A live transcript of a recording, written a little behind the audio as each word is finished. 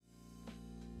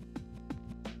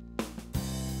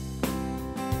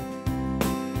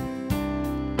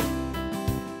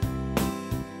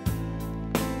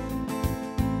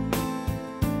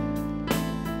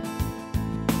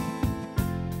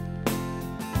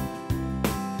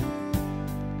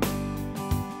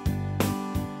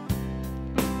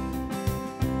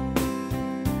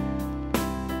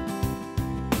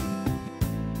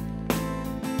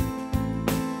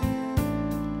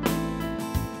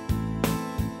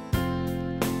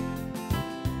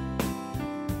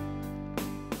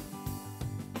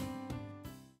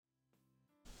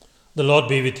The Lord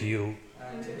be with you.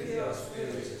 And with your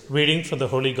spirit. Reading from the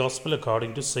Holy Gospel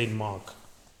according to St. Mark.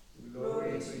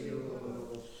 Glory to you, O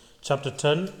Lord. Chapter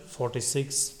 10,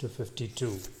 46 to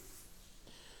 52.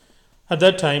 At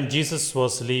that time, Jesus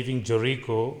was leaving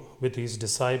Jericho with his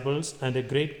disciples and a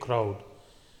great crowd.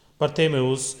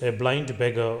 Bartimaeus, a blind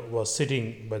beggar, was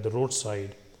sitting by the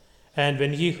roadside. And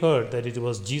when he heard that it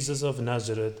was Jesus of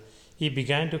Nazareth, he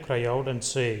began to cry out and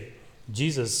say,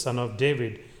 Jesus, Son of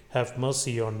David, have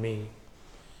mercy on me.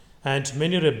 And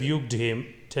many rebuked him,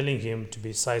 telling him to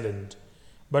be silent.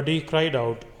 But he cried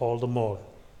out all the more,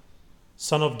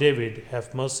 Son of David,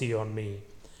 have mercy on me.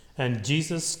 And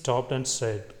Jesus stopped and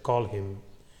said, Call him.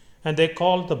 And they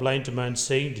called the blind man,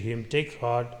 saying to him, Take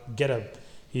heart, get up,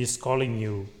 he is calling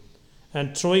you.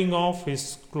 And throwing off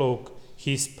his cloak,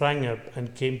 he sprang up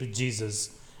and came to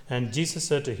Jesus. And Jesus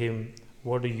said to him,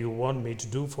 What do you want me to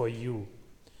do for you?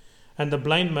 And the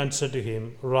blind man said to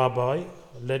him, Rabbi,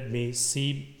 let me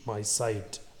see my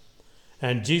sight.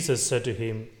 And Jesus said to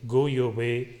him, Go your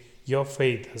way, your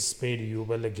faith has made you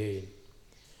well again.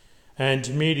 And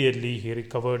immediately he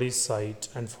recovered his sight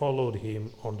and followed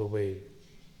him on the way.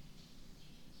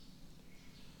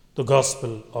 The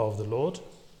Gospel of the Lord.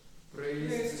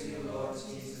 Praise to you, Lord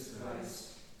Jesus Christ.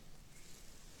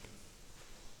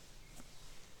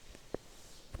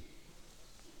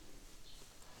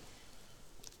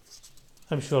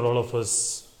 I'm sure all of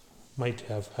us might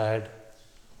have had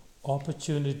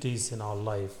opportunities in our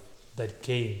life that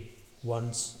came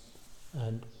once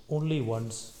and only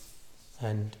once,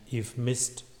 and if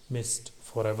missed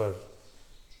forever.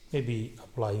 Maybe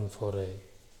applying for a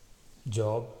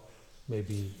job,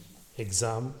 maybe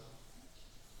exam,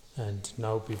 and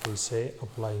now people say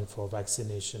applying for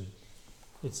vaccination.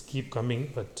 It's keep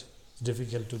coming, but it's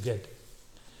difficult to get.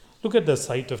 Look at the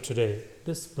sight of today.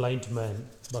 This blind man,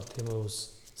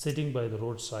 Bartimaeus, sitting by the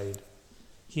roadside.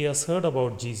 He has heard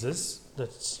about Jesus.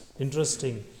 That's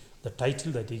interesting. The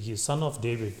title that he gives, Son of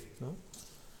David. No?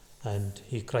 And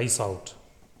he cries out.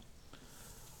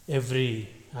 Every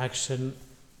action,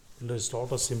 there's a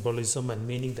lot of symbolism and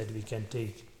meaning that we can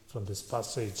take from this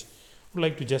passage. I would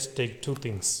like to just take two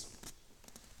things.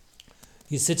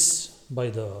 He sits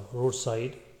by the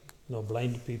roadside.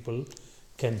 Blind people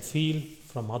can feel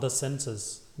from other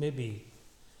senses, maybe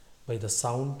by the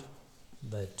sound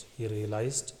that he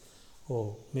realized,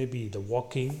 or maybe the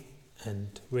walking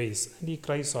and ways. And he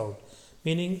cries out,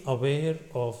 meaning aware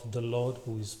of the Lord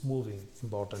who is moving,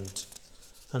 important.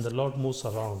 And the Lord moves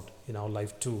around in our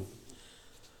life too.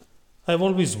 I've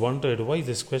always wondered why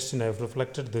this question. I've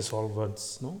reflected this all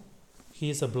once. No, he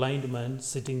is a blind man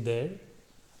sitting there,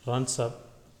 runs up.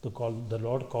 The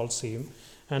Lord calls him,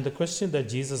 and the question that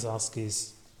Jesus asks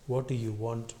is, "What do you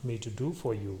want me to do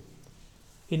for you?"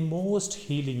 In most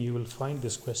healing, you will find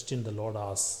this question the Lord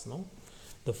asks. No,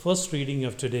 the first reading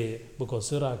of today, Book of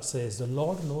Sirach, says the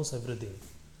Lord knows everything,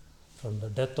 from the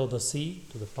depth of the sea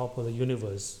to the top of the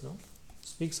universe. No,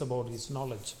 speaks about His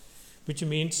knowledge, which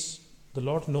means the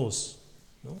Lord knows.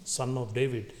 No, Son of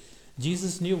David.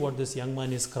 Jesus knew what this young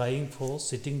man is crying for,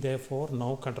 sitting there for,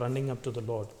 now running up to the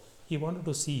Lord. He wanted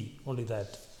to see only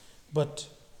that. But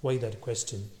why that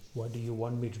question? What do you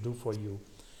want me to do for you?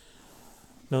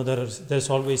 Now there's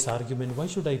always argument. Why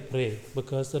should I pray?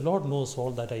 Because the Lord knows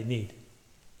all that I need.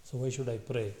 So why should I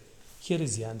pray? Here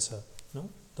is the answer. No,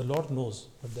 the Lord knows,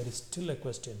 but there is still a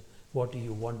question. What do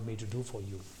you want me to do for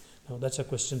you? Now that's a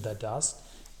question that asked,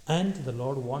 and the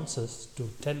Lord wants us to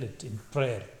tell it in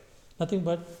prayer. Nothing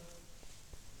but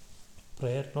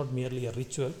prayer, not merely a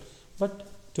ritual, but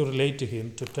to relate to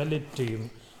Him, to tell it to Him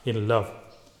in love.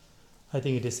 I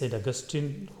think it is St.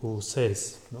 Augustine who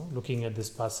says, looking at this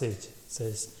passage,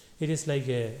 says, it is like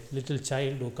a little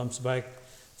child who comes back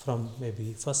from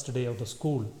maybe first day of the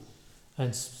school,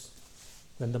 and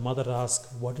when the mother asks,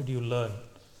 what did you learn?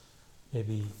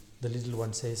 Maybe the little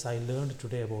one says, I learned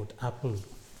today about apple,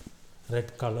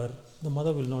 red color. The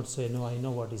mother will not say, no, I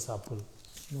know what is apple.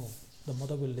 No, the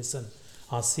mother will listen.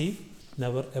 As if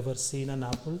never ever seen an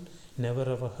apple, never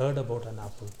ever heard about an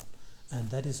apple. And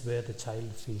that is where the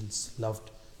child feels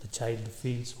loved. The child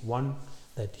feels one,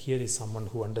 that here is someone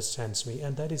who understands me.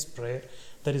 And that is prayer.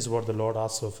 That is what the Lord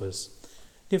asks of us.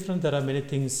 Different, there are many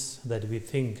things that we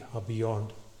think are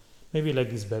beyond. Maybe like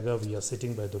this beggar, we are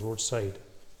sitting by the roadside,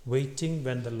 waiting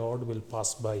when the Lord will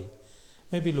pass by.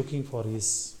 Maybe looking for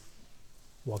His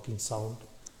walking sound,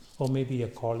 or maybe a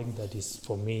calling that is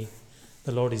for me.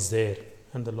 The Lord is there,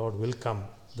 and the Lord will come.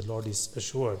 The Lord is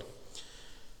assured.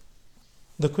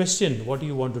 The question, what do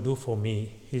you want to do for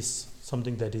me, is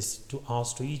something that is to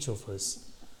ask to each of us.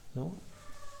 No?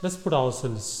 Let's put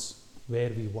ourselves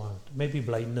where we want. Maybe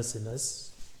blindness in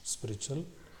us, spiritual,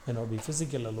 may not be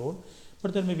physical alone,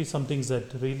 but there may be some things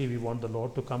that really we want the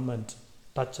Lord to come and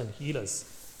touch and heal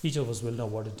us. Each of us will know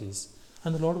what it is.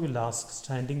 And the Lord will ask,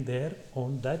 standing there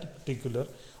on that particular,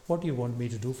 what do you want me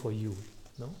to do for you?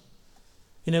 No?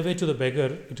 In a way, to the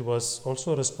beggar, it was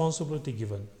also a responsibility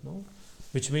given. No?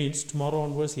 Which means tomorrow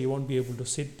onwards, he won't be able to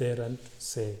sit there and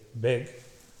say, beg,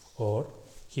 or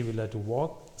he will have to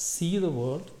walk, see the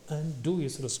world, and do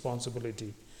his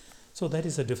responsibility. So that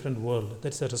is a different world.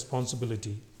 That's a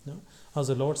responsibility. No? As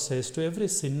the Lord says to every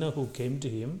sinner who came to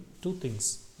him, two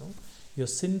things. No? Your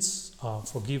sins are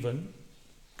forgiven.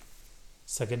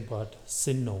 Second part,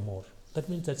 sin no more. That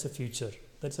means that's a future.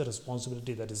 That's a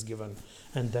responsibility that is given,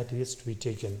 and that is to be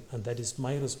taken. And that is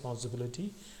my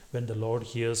responsibility when the Lord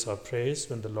hears our prayers,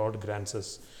 when the Lord grants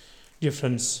us. Dear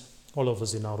friends, all of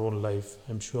us in our own life,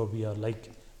 I'm sure we are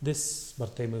like this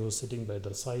Bartimaeus sitting by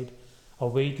the side,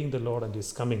 awaiting the Lord and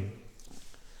his coming.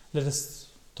 Let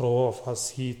us throw off,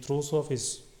 as he throws off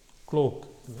his cloak,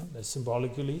 that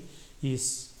symbolically he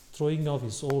is throwing off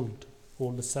his old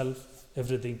self,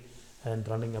 everything, and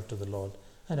running up to the Lord.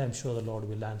 And I'm sure the Lord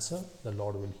will answer, the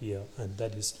Lord will hear, and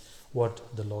that is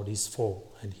what the Lord is for.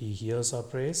 And he hears our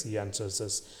prayers, he answers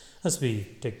us. As we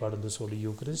take part in this Holy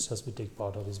Eucharist, as we take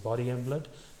part of his body and blood,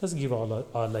 let's give all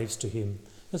our lives to him.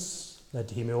 Let's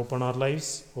that he may open our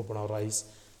lives, open our eyes,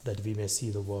 that we may see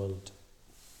the world.